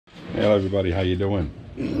Hello everybody, how you doing?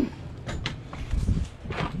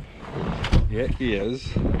 It is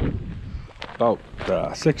about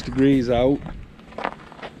 6 degrees out.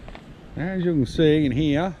 As you can see in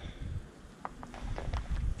here,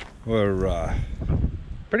 we're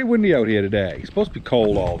pretty windy out here today. It's supposed to be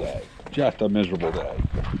cold all day, just a miserable day.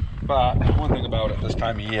 But one thing about it, this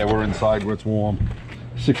time of year, we're inside where it's warm.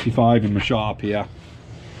 65 in my shop here.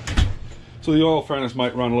 So the oil furnace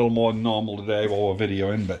might run a little more than normal today while we're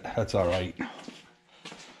videoing, but that's all right.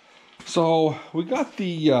 So we got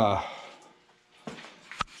the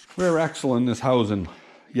rear axle in this housing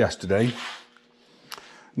yesterday.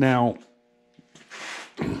 Now,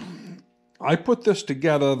 I put this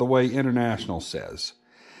together the way International says.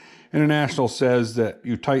 International says that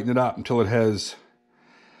you tighten it up until it has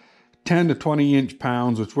 10 to 20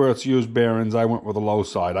 inch-pounds, which where it's used bearings, I went with the low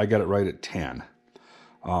side. I got it right at 10.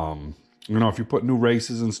 You know, if you put new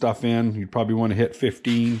races and stuff in, you'd probably want to hit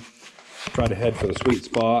 15. Try to head for the sweet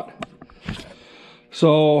spot.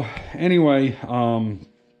 So, anyway, I've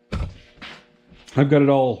got it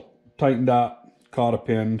all tightened up, cotter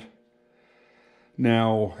pinned.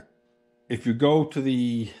 Now, if you go to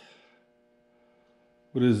the,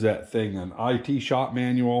 what is that thing, an IT shop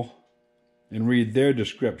manual, and read their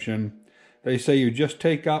description, they say you just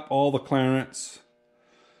take up all the clearance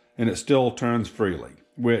and it still turns freely.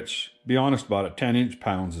 Which, be honest about it, 10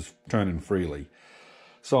 inch-pounds is turning freely.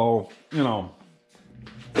 So, you know,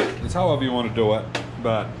 it's however you want to do it.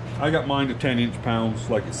 But I got mine to 10 inch-pounds,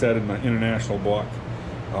 like it said in the International book.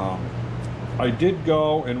 I did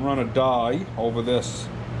go and run a die over this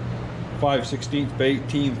 5/16 by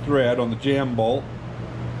 18 thread on the jam bolt.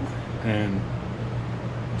 And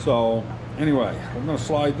so, anyway, I'm going to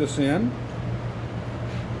slide this in.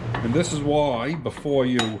 And this is why, before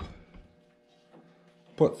you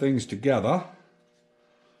put things together,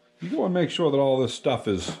 you want to make sure that all this stuff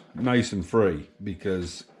is nice and free,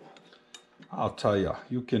 because I'll tell you,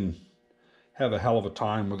 you can have a hell of a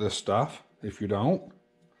time with this stuff if you don't.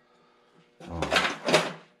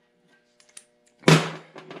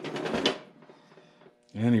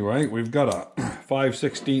 Anyway, we've got a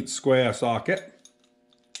 5/16 square socket,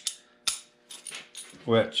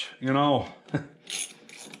 which, you know,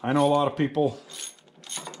 I know a lot of people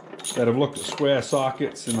that have looked at square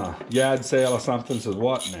sockets in a yard sale or something, says,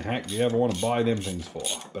 what in the heck do you ever want to buy them things for?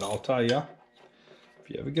 But I'll tell you, if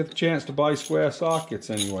you ever get the chance to buy square sockets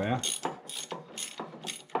anywhere,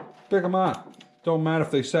 pick them up. Don't matter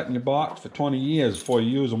if they sit in your box for 20 years before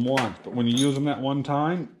you use them once, but when you use them that one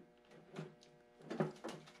time,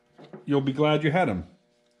 you'll be glad you had them.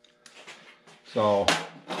 So,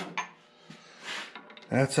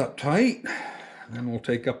 that's up tight. Then we'll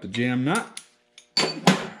take up the jam nut.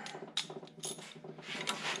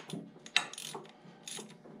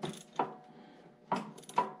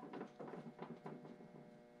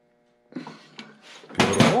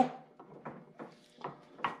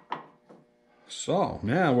 So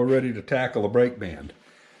now we're ready to tackle the brake band,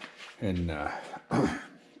 and I'll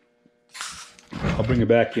bring it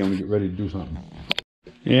back here when we get ready to do something.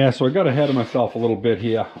 Yeah, so I got ahead of myself a little bit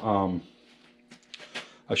here.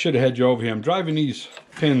 I should have had you over here. I'm driving these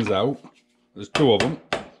pins out. There's 2 of them,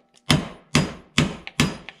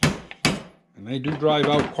 and they do drive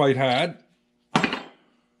out quite hard, but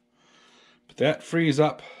that frees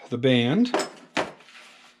up the band.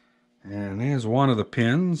 And there's one of the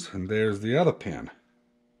pins, and there's the other pin.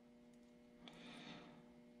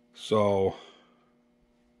 So,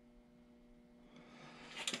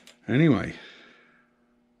 anyway,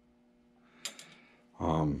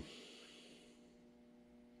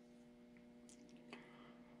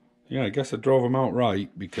 yeah, I guess I drove them out right,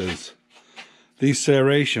 because these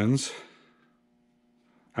serrations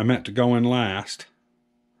are meant to go in last,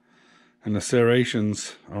 and the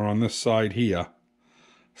serrations are on this side here.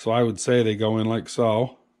 So I would say they go in like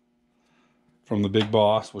so, from the Big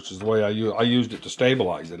Boss, which is the way I used it to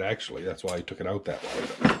stabilize it, actually. That's why I took it out that way.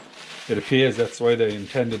 But it appears that's the way they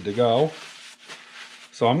intended to go.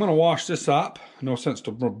 So I'm going to wash this up. No sense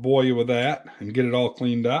to bore you with that, and get it all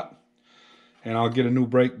cleaned up. And I'll get a new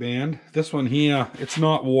brake band. This one here, it's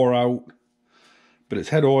not wore out, but it's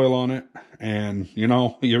had oil on it. And, you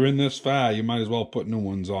know, you're in this far, you might as well put new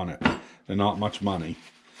ones on it. They're not much money.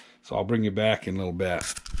 So I'll bring you back in a little bit.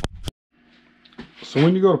 So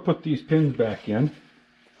when you go to put these pins back in,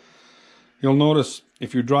 you'll notice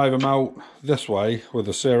if you drive them out this way with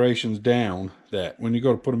the serrations down, that when you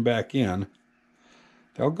go to put them back in,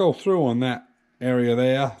 they'll go through on that area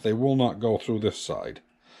there. They will not go through this side.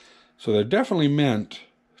 So they're definitely meant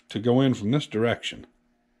to go in from this direction,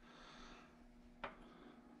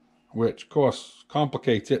 which of course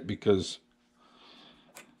complicates it, because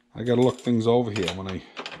I gotta look things over here. When I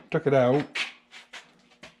took it out,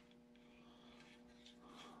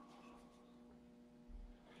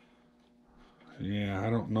 yeah, I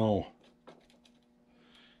don't know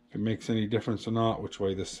if it makes any difference or not which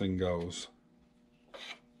way this thing goes.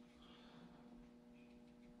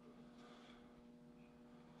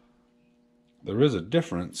 There is a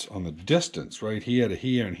difference on the distance right here to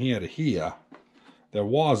here and here to here. There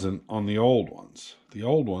wasn't on the old ones. The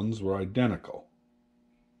old ones were identical.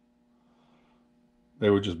 They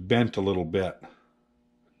were just bent a little bit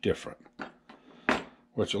different.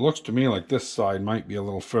 Which it looks to me like this side might be a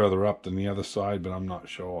little further up than the other side, but I'm not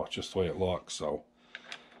sure. It's just the way it looks. So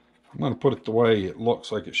I'm going to put it the way it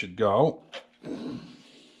looks like it should go.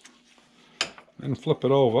 Then flip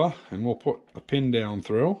it over and we'll put a pin down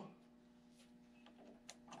through.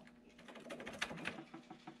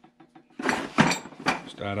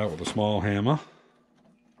 Start out with a small hammer.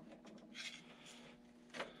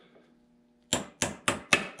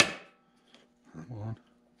 Come on.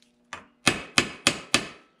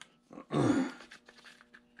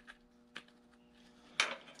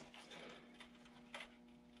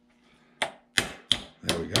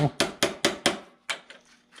 There we go.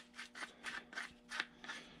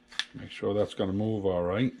 Make sure that's going to move all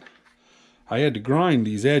right. I had to grind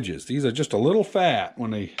these edges. These are just a little fat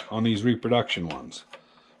when they on these reproduction ones.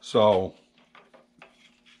 So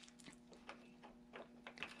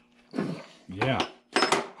yeah,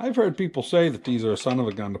 I've heard people say that these are a son of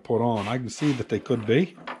a gun to put on. I can see that they could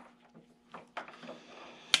be.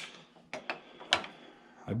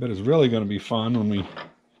 I bet it's really going to be fun when we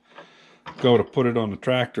go to put it on the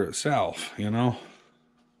tractor itself, you know.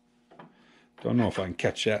 Don't know if I can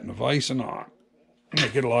catch that in the vise or not.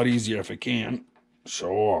 Make it a lot easier if I can.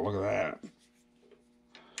 Sure, look at that.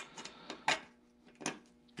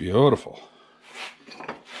 Beautiful.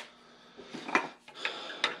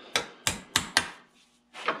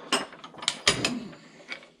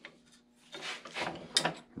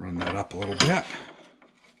 Run that up a little bit.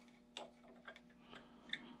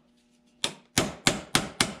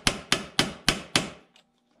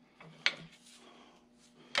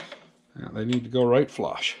 Now they need to go right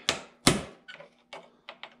flush.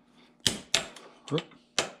 Oop.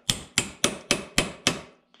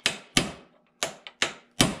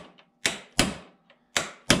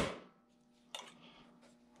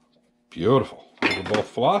 Beautiful. They're both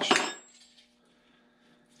flush.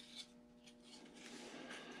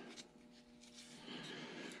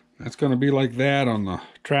 That's going to be like that on the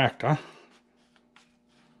tractor.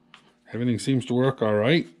 Everything seems to work all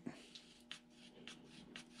right.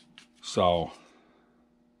 So,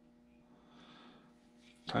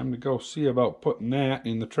 time to go see about putting that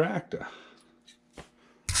in the tractor.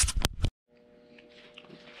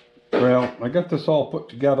 Well, I got this all put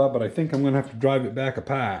together, but I think I'm going to have to drive it back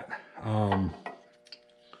apart.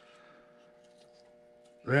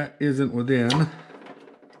 That isn't within.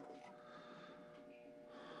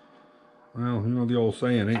 Well, you know the old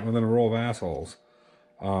saying, ain't within a row of assholes.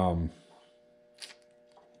 And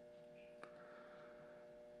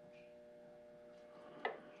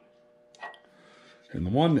the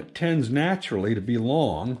one that tends naturally to be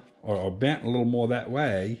long, or bent a little more that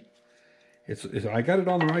way, I got it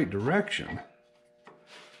on the right direction,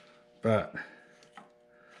 but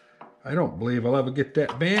I don't believe I'll ever get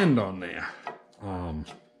that band on there.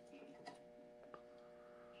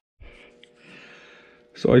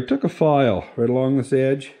 So I took a file right along this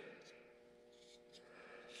edge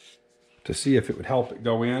to see if it would help it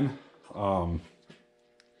go in. I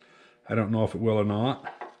don't know if it will or not,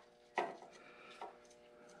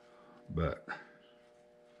 but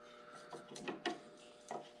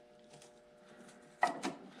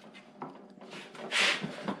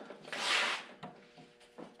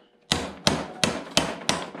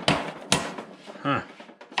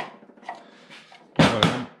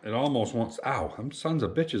it almost wants, ow, them sons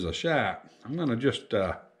of bitches are sharp. I'm gonna just put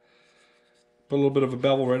a little bit of a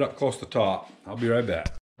bevel right up close to the top. I'll be right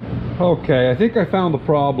back. Okay, I think I found the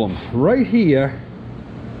problem. Right here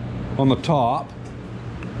on the top,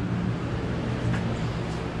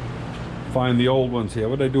 find the old ones here.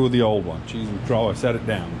 What did I do with the old one? Geez, I set it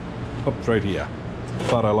down. Oops, right here.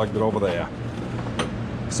 Thought I lugged it over there.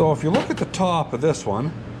 So if you look at the top of this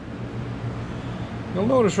one, you'll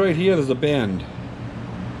notice right here there's a bend.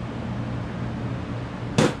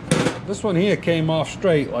 This one here came off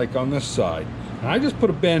straight like on this side. And I just put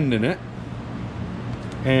a bend in it,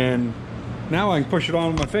 and now I can push it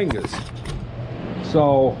on with my fingers.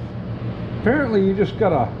 So apparently you just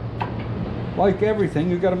gotta, like everything,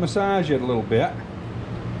 you gotta massage it a little bit.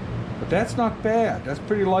 But that's not bad. That's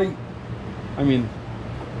pretty light. I mean,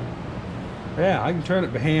 Yeah, I can turn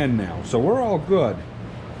it by hand now. So we're all good.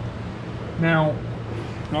 Now,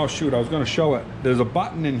 oh shoot, I was going to show it. There's a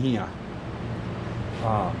button in here.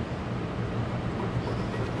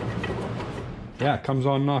 Yeah, it comes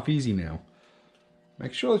on and off easy now.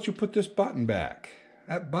 Make sure that you put this button back.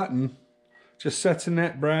 That button just sets in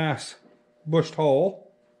that brass bushed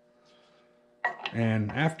hole.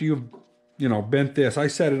 And after you've, bent this, I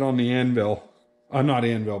set it on the anvil. Not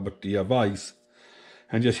anvil, but the vise.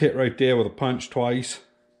 And just hit right there with a punch twice.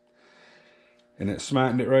 And it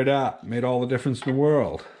smartened it right up. Made all the difference in the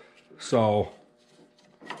world. So,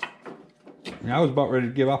 I was about ready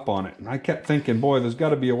to give up on it. And I kept thinking, boy, there's got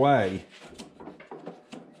to be a way.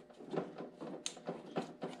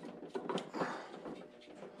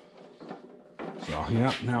 So,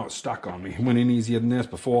 yeah, now it's stuck on me. It went in easier than this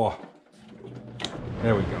before.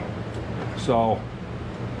 There we go. So,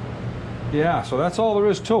 yeah, so that's all there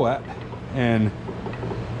is to it. And,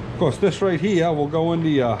 of course, this right here will go in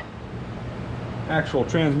the actual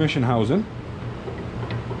transmission housing.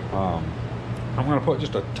 I'm going to put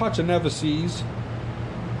just a touch of Never-Seez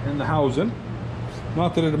in the housing.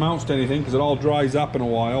 Not that it amounts to anything, because it all dries up in a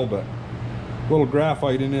while, but a little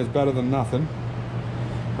graphite in there is better than nothing.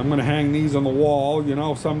 I'm going to hang these on the wall.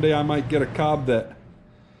 Someday I might get a Cub that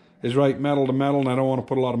is right metal to metal, and I don't want to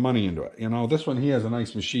put a lot of money into it. This one here is a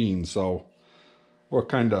nice machine, so we're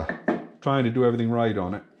kind of trying to do everything right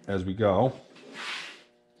on it as we go.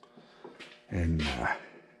 And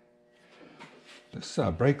this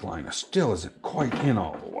brake liner still isn't quite in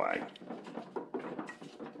all the way.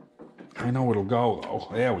 I know it'll go, though.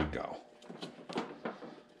 There we go.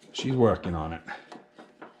 She's working on it.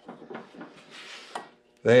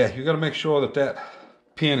 There, you got to make sure that that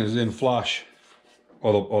pin is in flush,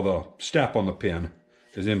 or the step on the pin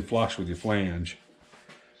is in flush with your flange.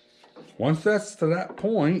 Once that's to that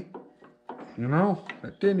point,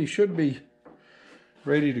 that Denny should be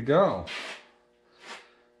ready to go.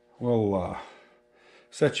 We'll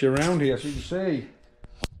set you around here so you can see.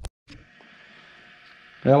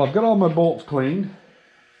 Well, I've got all my bolts cleaned,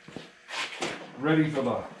 ready for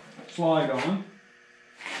the slide on.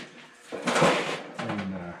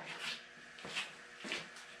 And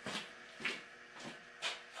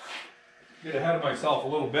get ahead of myself a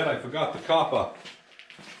little bit. I forgot the copper.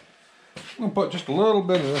 I'm going to put just a little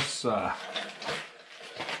bit of this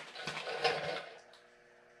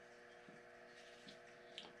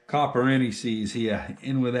copper anti-seize here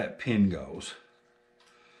in where that pin goes.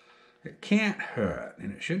 It can't hurt,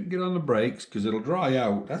 and it shouldn't get on the brakes because it'll dry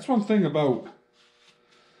out. That's one thing about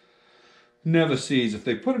Never-Seez. If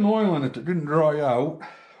they put an oil in it that didn't dry out,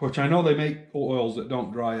 which I know they make oils that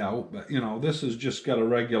don't dry out, but this has just got a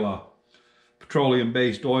regular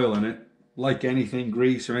petroleum-based oil in it. Like anything,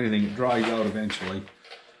 grease or anything, it dries out eventually.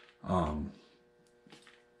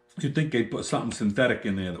 You'd think they'd put something synthetic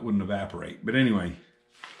in there that wouldn't evaporate. But anyway,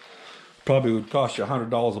 probably would cost you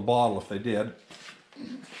 $100 a bottle if they did.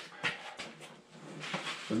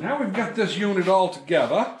 So now we've got this unit all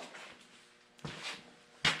together.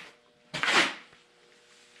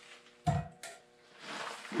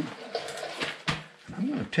 I'm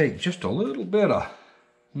going to take just a little bit of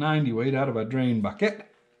 90 weight out of a drain bucket.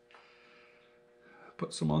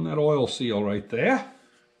 Put some on that oil seal right there.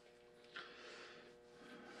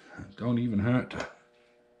 Don't even hurt to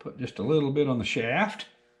put just a little bit on the shaft.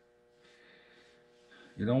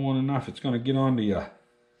 You don't want enough it's going to get onto your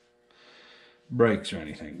brakes or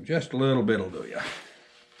anything. Just a little bit will do you.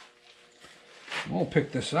 We'll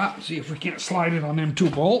pick this up and see if we can't slide it on them 2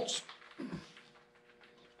 bolts.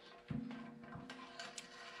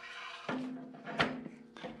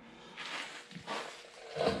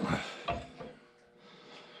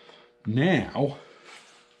 Now,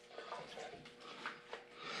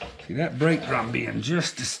 see that brake drum being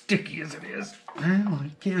just as sticky as it is. Well,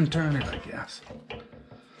 I can turn it, I guess.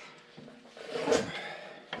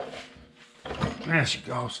 There she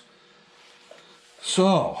goes.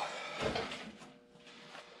 So,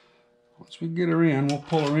 once we get her in, we'll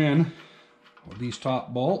pull her in with these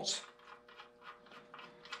top bolts.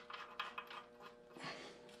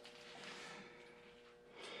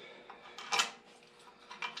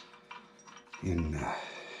 And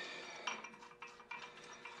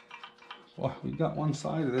well, we got one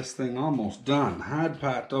side of this thing almost done. Hard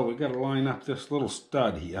part though, we got to line up this little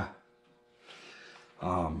stud here.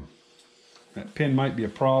 That pin might be a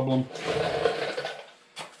problem.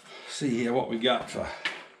 See here what we got for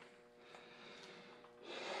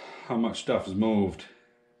how much stuff is moved.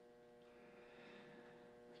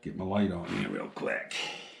 Get my light on here real quick.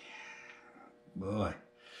 Boy,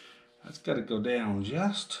 that's got to go down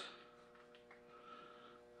just.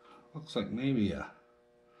 Looks like maybe a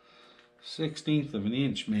 1/16 of an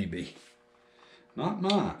inch maybe. Not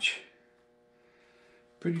much.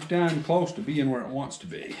 Pretty darn close to being where it wants to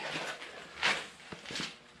be.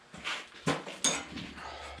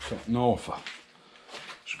 Don't know if a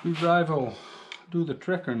screwdriver will do the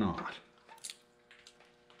trick or not.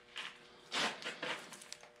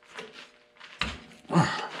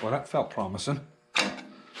 Well, that felt promising.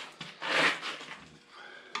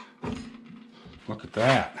 Look at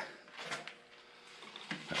that.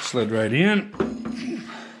 That slid right in.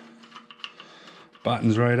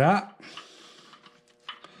 Buttons right up.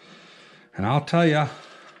 And I'll tell you,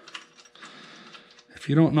 if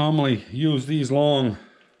you don't normally use these long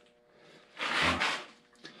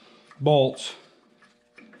bolts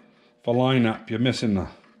for lineup, you're missing a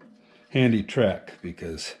handy trick,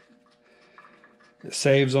 because it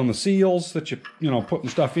saves on the seals that you know, putting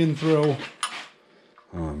stuff in through.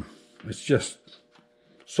 It's just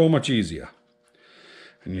so much easier.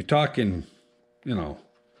 And you're talking, you know,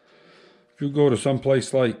 if you go to some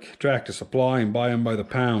place like Tractor Supply and buy them by the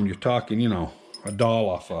pound, you're talking, you know,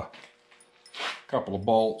 $1 for a couple of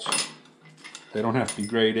bolts. They don't have to be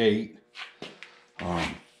grade 8.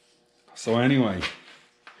 So anyway,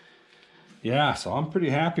 yeah, so I'm pretty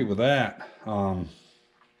happy with that.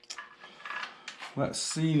 Let's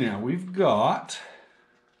see now, we've got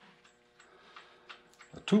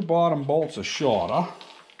the 2 bottom bolts are shorter,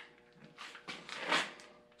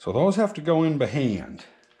 so those have to go in by hand.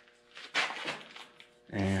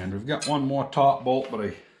 And we've got one more top bolt,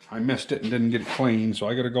 but I missed it and didn't get it clean, so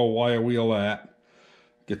I got to go wire wheel that,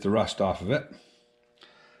 get the rust off of it,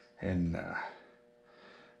 and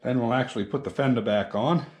then we'll actually put the fender back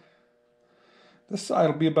on. This side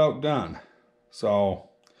will be about done. So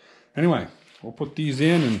anyway, we'll put these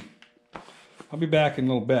in and I'll be back in a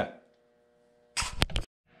little bit.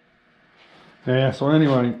 Yeah, so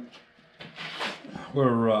anyway,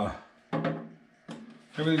 we're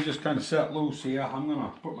everything's just kind of set loose here. I'm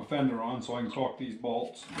gonna put my fender on so I can torque these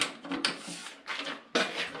bolts.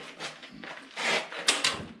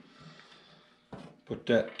 Put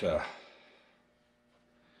that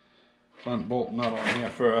front bolt nut on here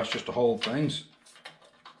first, just to hold things.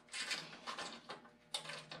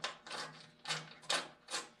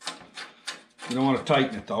 You don't want to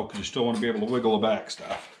tighten it though, because you still want to be able to wiggle the back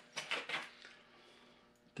stuff.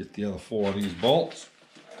 Get the other 4 of these bolts.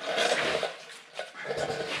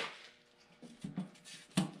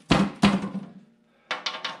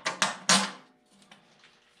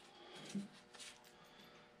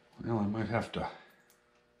 Well, I might have to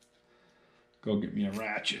go get me a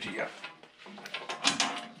ratchet here.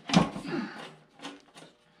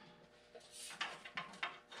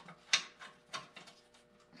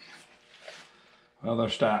 Well, they're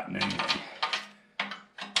starting anyway.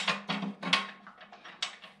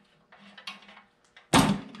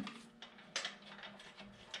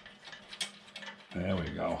 There we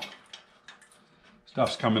go.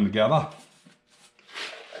 Stuff's coming together.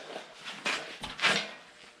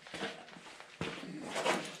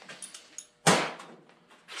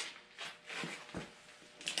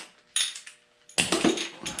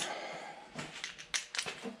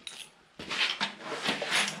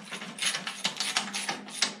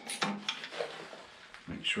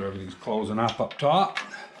 Make sure everything's closing up top.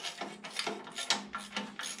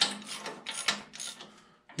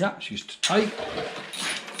 Yeah, she's tight.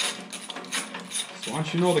 So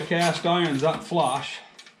once you know the cast iron's up flush,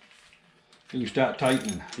 you can start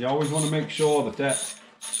tightening. You always want to make sure that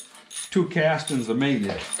 2 castings are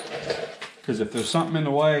mated, because if there's something in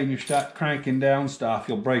the way and you start cranking down stuff,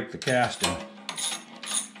 you'll break the casting.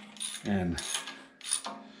 And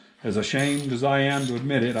as ashamed as I am to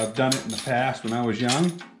admit it, I've done it in the past when I was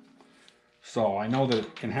young, so I know that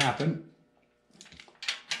it can happen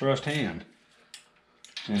firsthand.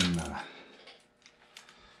 And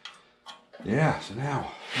yeah, so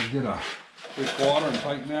now I'll get a quick water and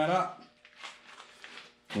tighten that up.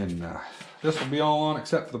 And this will be all on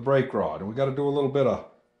except for the brake rod, and we got to do a little bit of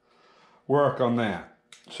work on that.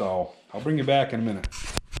 So I'll bring you back in a minute.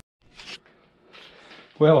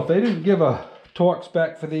 Well, if they didn't give a torque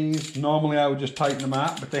spec for these, normally I would just tighten them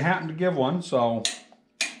up, but they happened to give one, so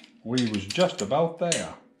we was just about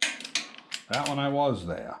there. That one I was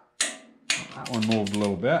there. That one moved a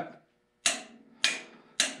little bit.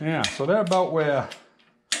 Yeah, so they're about where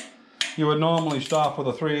you would normally stop with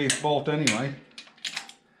a 3/8 bolt anyway.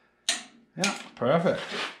 Yeah, perfect.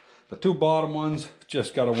 The 2 bottom ones,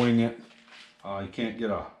 just got to wing it. You can't get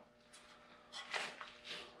a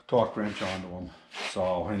torque wrench onto them.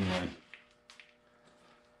 So anyway,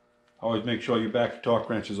 always make sure you back your torque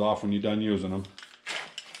wrenches off when you're done using them.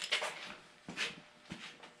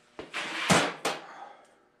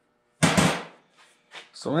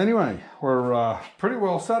 So anyway, we're pretty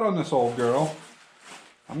well set on this old girl.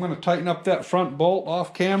 I'm going to tighten up that front bolt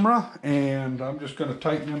off camera, and I'm just going to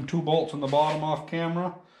tighten them 2 bolts on the bottom off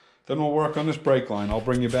camera. Then we'll work on this brake line. I'll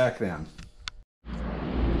bring you back then.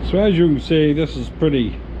 So as you can see, this is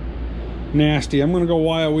pretty nasty. I'm going to go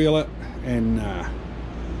wire wheel it, and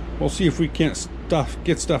we'll see if we can't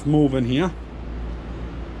get stuff moving here.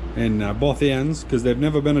 And both ends, because they've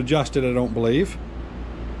never been adjusted, I don't believe.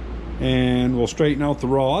 And we'll straighten out the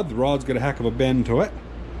rod. The rod's got a heck of a bend to it.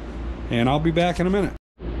 And I'll be back in a minute.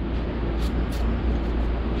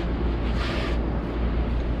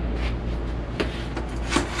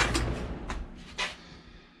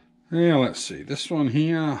 Yeah, let's see. This one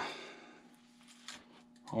here.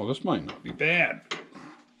 Oh, this might not be bad.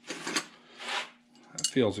 That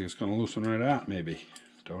feels like it's going to loosen right out, maybe.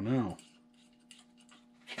 Don't know.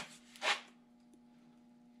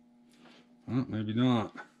 Well, maybe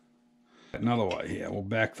not. Another way here. We'll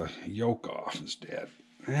back the yoke off instead.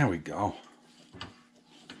 There we go.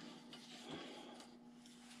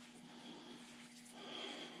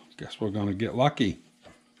 Guess we're going to get lucky.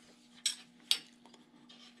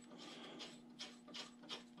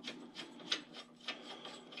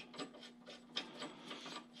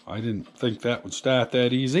 I didn't think that would start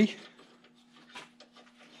that easy.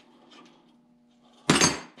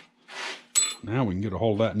 Now we can get a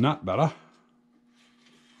hold of that nut better.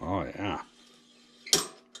 Oh yeah.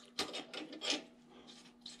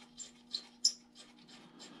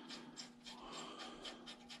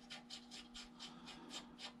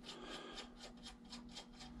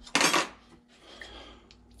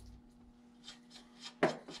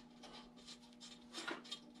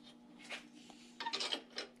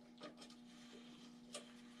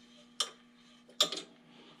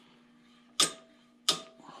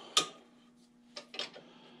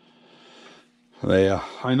 There,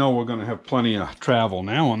 I know we're going to have plenty of travel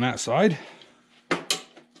now on that side.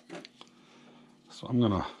 So I'm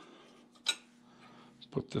going to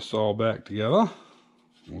put this all back together.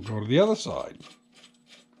 We'll go to the other side.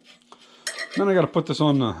 Then I got to put this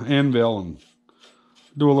on the anvil and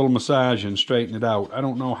do a little massage and straighten it out. I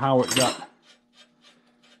don't know how it got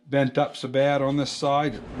bent up so bad on this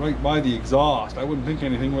side, right by the exhaust. I wouldn't think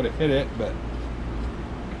anything would have hit it, but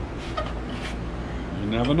you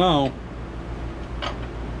never know.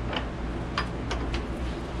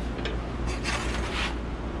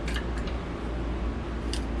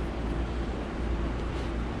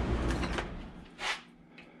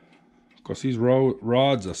 Of course, these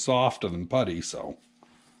rods are softer than putty, so.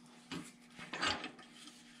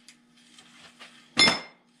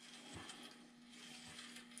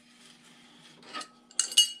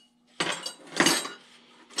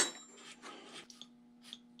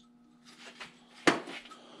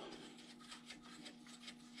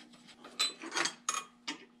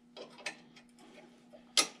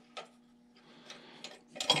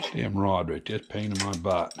 Damn rod right there, pain in my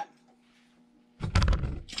butt.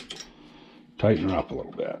 Tighten her up a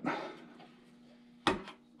little bit.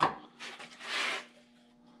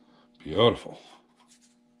 Beautiful.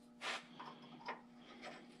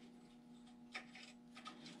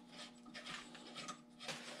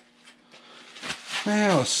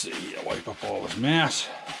 Now let's see, wipe up all this mess.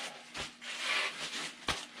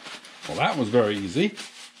 Well, that was very easy.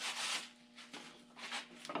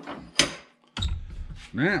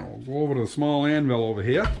 Now we'll go over to the small anvil over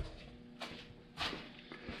here.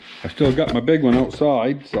 I still got my big one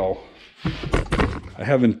outside, so I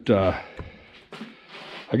haven't, I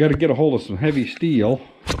got to get a hold of some heavy steel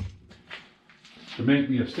to make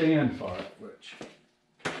me a stand for it, which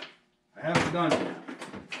I haven't done yet.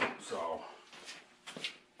 So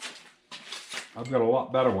I've got a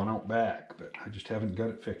lot better one out back, but I just haven't got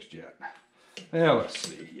it fixed yet. Now let's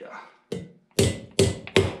see.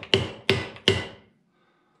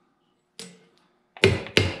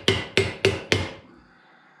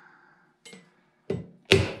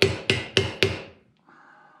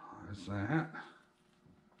 That.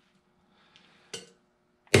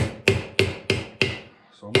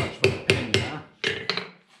 So much for the pin, huh?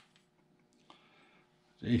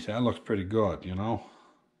 Geez, that looks pretty good, you know.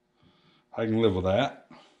 I can live with that.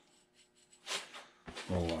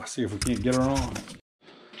 We'll see if we can't get her on.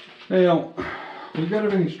 Well, we've got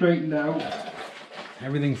everything straightened out,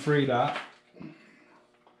 everything freed up.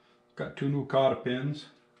 Got 2 new cotter pins.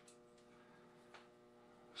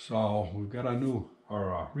 So we've got a new, or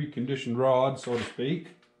a reconditioned rod, so to speak.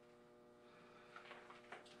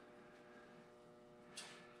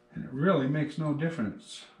 And it really makes no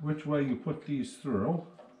difference which way you put these through.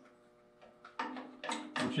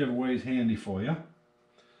 Whichever way is handy for you.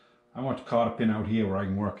 I want the cotter pin out here where I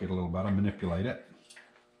can work it a little better, manipulate it.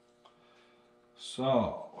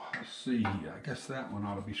 So, let's see here. I guess that one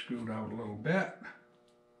ought to be screwed out a little bit.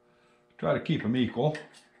 Try to keep them equal.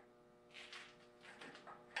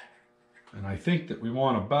 And I think that we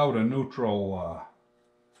want about a neutral,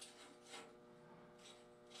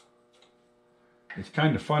 it's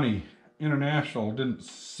kind of funny, International didn't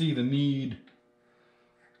see the need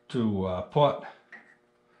to put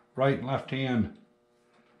right and left hand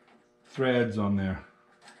threads on their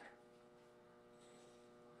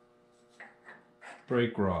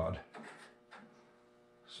brake rod.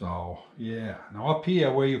 So yeah, now up here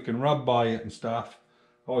where you can rub by it and stuff,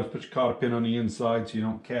 always put your cotter pin on the inside so you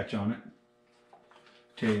don't catch on it,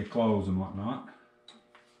 tear your clothes and whatnot.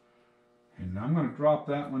 And I'm going to drop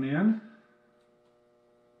that one in.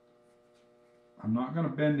 I'm not going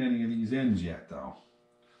to bend any of these ends yet though,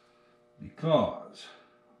 because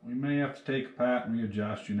we may have to take apart and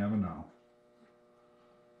readjust, you never know.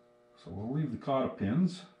 So we'll leave the cotter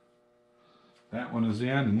pins. That one is in,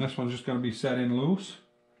 and this one's just going to be set in loose.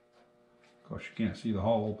 Of course you can't see the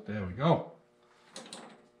hole, but there we go.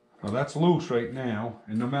 Now that's loose right now,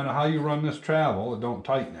 and no matter how you run this travel, don't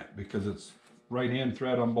tighten it, because it's right hand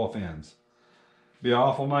thread on both ends. Be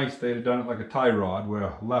awful nice if they'd have done it like a tie rod,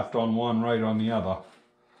 where left on one, right on the other.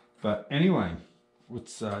 But anyway,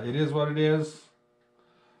 it is what it is.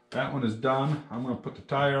 That one is done. I'm going to put the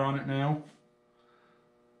tire on it now.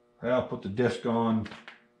 I'll put the disc on,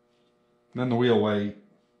 then the wheel weight,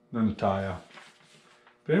 then the tire.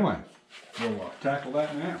 But anyway, we'll tackle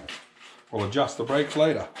that now. We'll adjust the brakes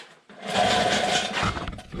later.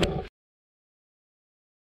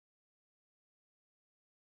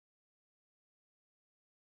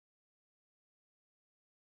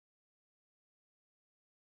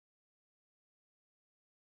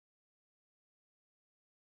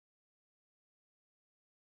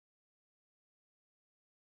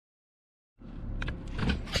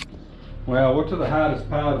 Well, we're to the hardest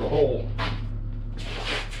part of the whole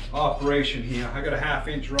operation here. I got a 1/2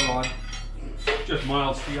 inch rod, just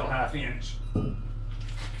mild steel 1/2 inch.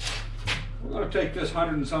 We're going to take this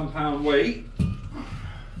 100 and some pound weight,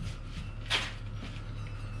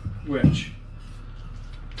 which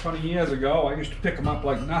 20 years ago I used to pick them up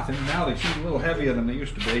like nothing. Now they seem a little heavier than they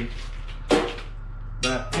used to be.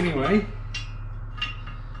 But anyway,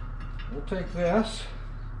 we'll take this.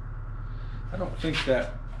 I don't think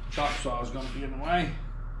that chop saw is going to be in the way.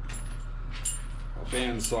 A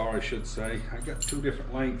bandsaw, I should say. I got 2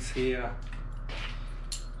 different lengths here.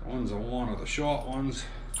 The ones I want are the short ones.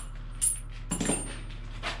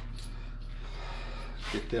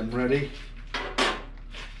 Get them ready.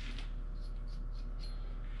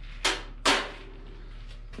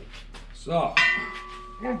 So,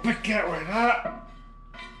 we'll pick that right up.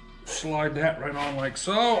 Slide that right on like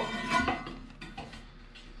so.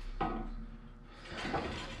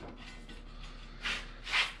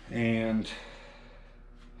 And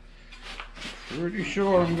I'm pretty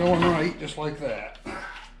sure I'm going right, just like that.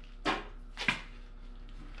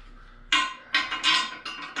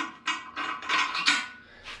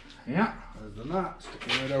 Yeah, there's the nut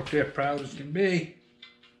sticking right out there, proud as can be.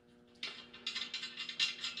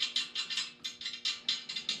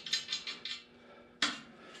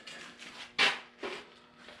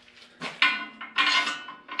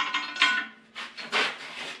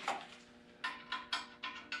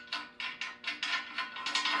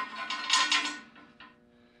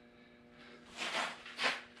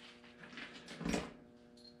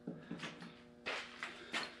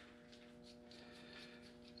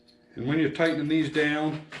 And when you're tightening these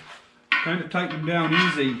down, kind of tighten them down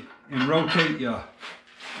easy and rotate your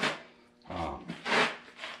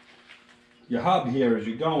hub here as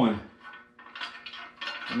you're going.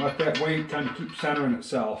 And let that weight kind of keep centering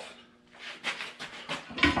itself,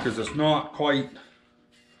 because it's not quite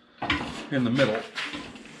in the middle.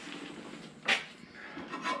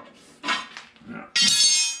 Yeah.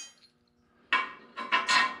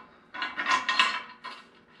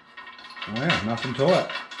 Oh yeah, nothing to it.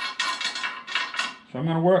 So I'm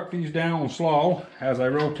going to work these down slow as I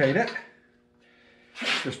rotate it.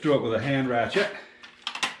 Just do it with a hand ratchet.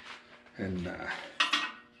 And,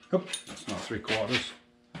 oops, that's not 3/4.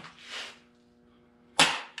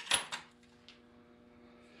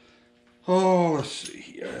 Oh, let's see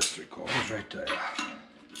here, that's 3/4 right there.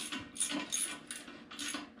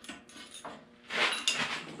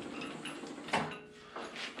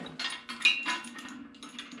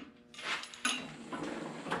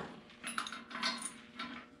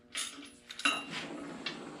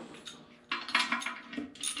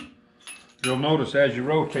 You'll notice as you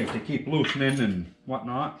rotate they keep loosening and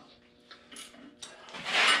whatnot.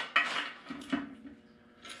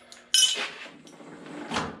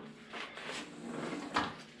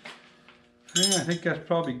 Yeah, I think that's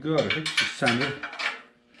probably good. I think it's centered.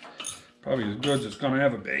 Probably as good as it's going to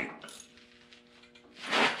ever be.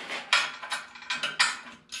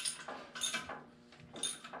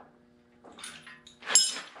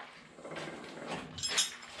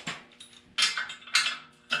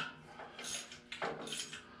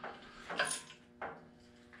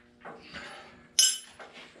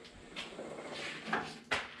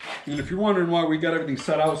 And if you're wondering why we got everything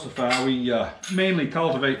set out so far, we mainly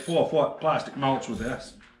cultivate 4-foot plastic mulch with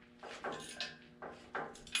this.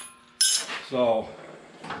 So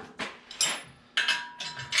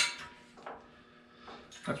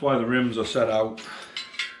that's why the rims are set out,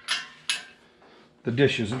 the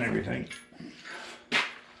dishes and everything.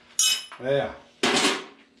 There.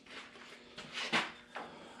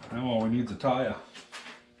 Now all we need is a tire.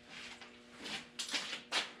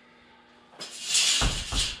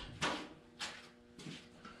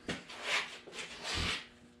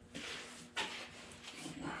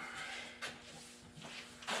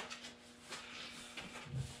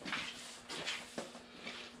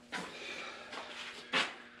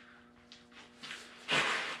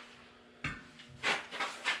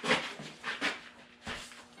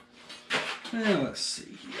 Now let's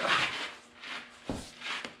see here.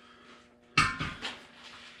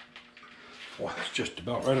 Well, that's just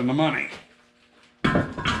about right on the money.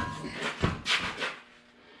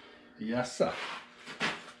 Yes, sir.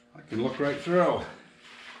 I can look right through.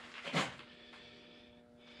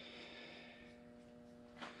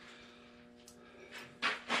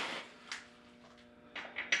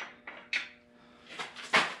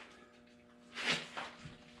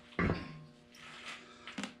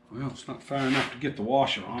 Well, it's not far enough to get the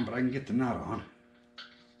washer on, but I can get the nut on.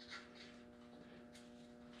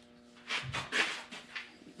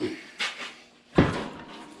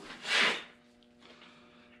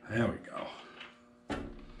 There we go.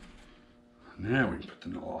 Now we can put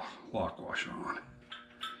the lock washer on.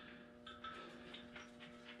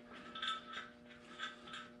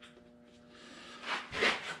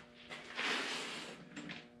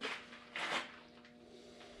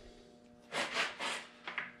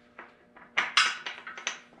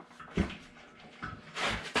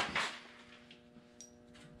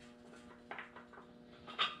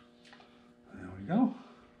 Go.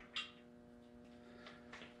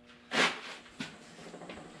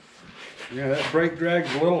 Yeah, that brake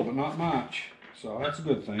drags a little, but not much. So that's a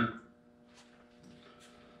good thing.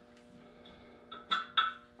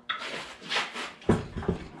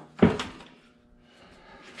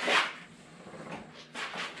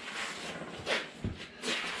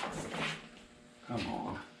 Come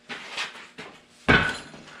on.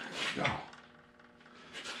 Go.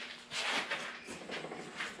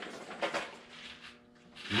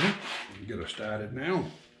 Get her started now.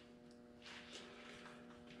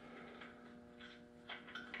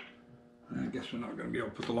 I guess we're not going to be able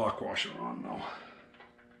to put the lock washer on though.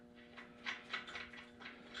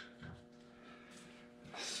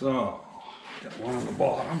 So, got one on the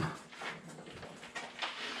bottom.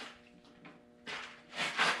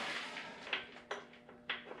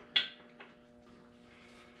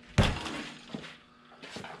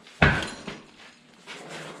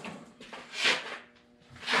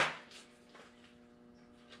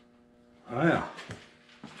 Oh yeah.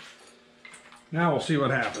 Now we'll see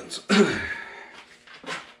what happens.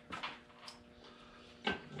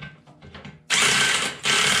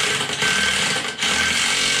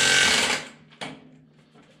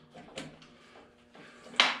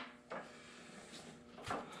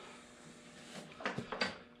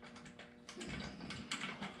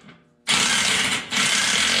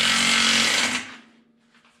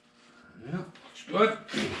 Yeah, looks good.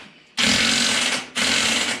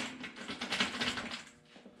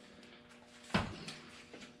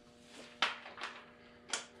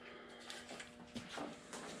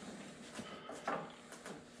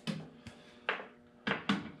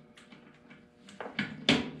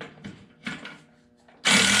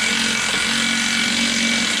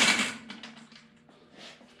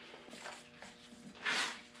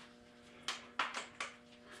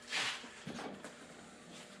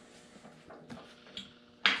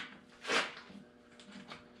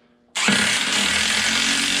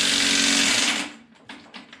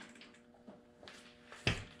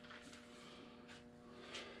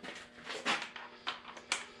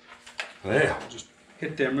 There, I'll just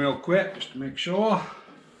hit them real quick just to make sure.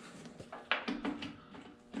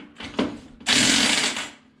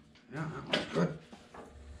 Yeah, that one's good.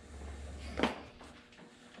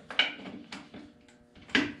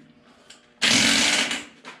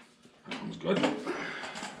 That one's good.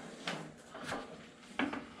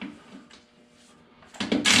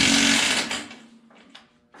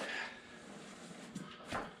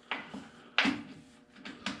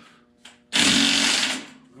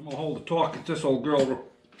 torque that this old girl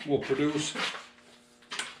will produce.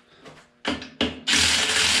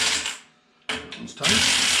 It's tight.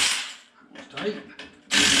 It's tight.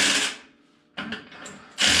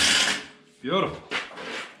 Beautiful.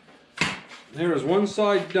 There is one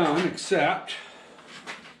side done, except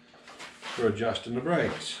for adjusting the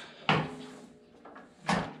brakes.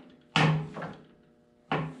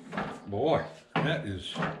 Boy, that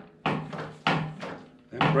is,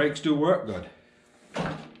 them brakes do work good.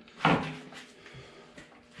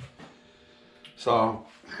 So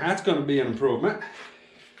that's going to be an improvement.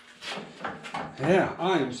 Yeah,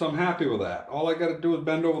 I am some happy with that. All I got to do is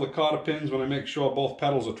bend over the cotter pins when I make sure both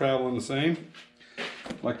pedals are traveling the same.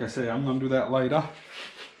 Like I say, I'm going to do that later.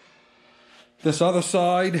 This other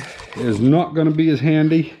side is not going to be as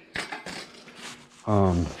handy.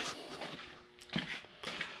 You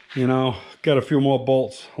know, got a few more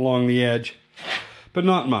bolts along the edge, but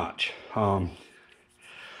not much. I'm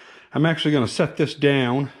actually going to set this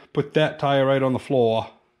down, put that tire right on the floor.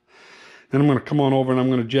 Then I'm going to come on over and I'm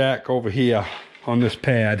going to jack over here on this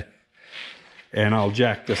pad, and I'll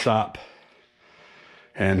jack this up,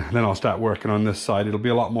 and then I'll start working on this side. It'll be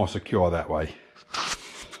a lot more secure that way.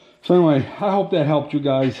 So anyway, I hope that helped you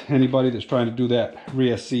guys, anybody that's trying to do that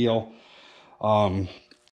rear seal.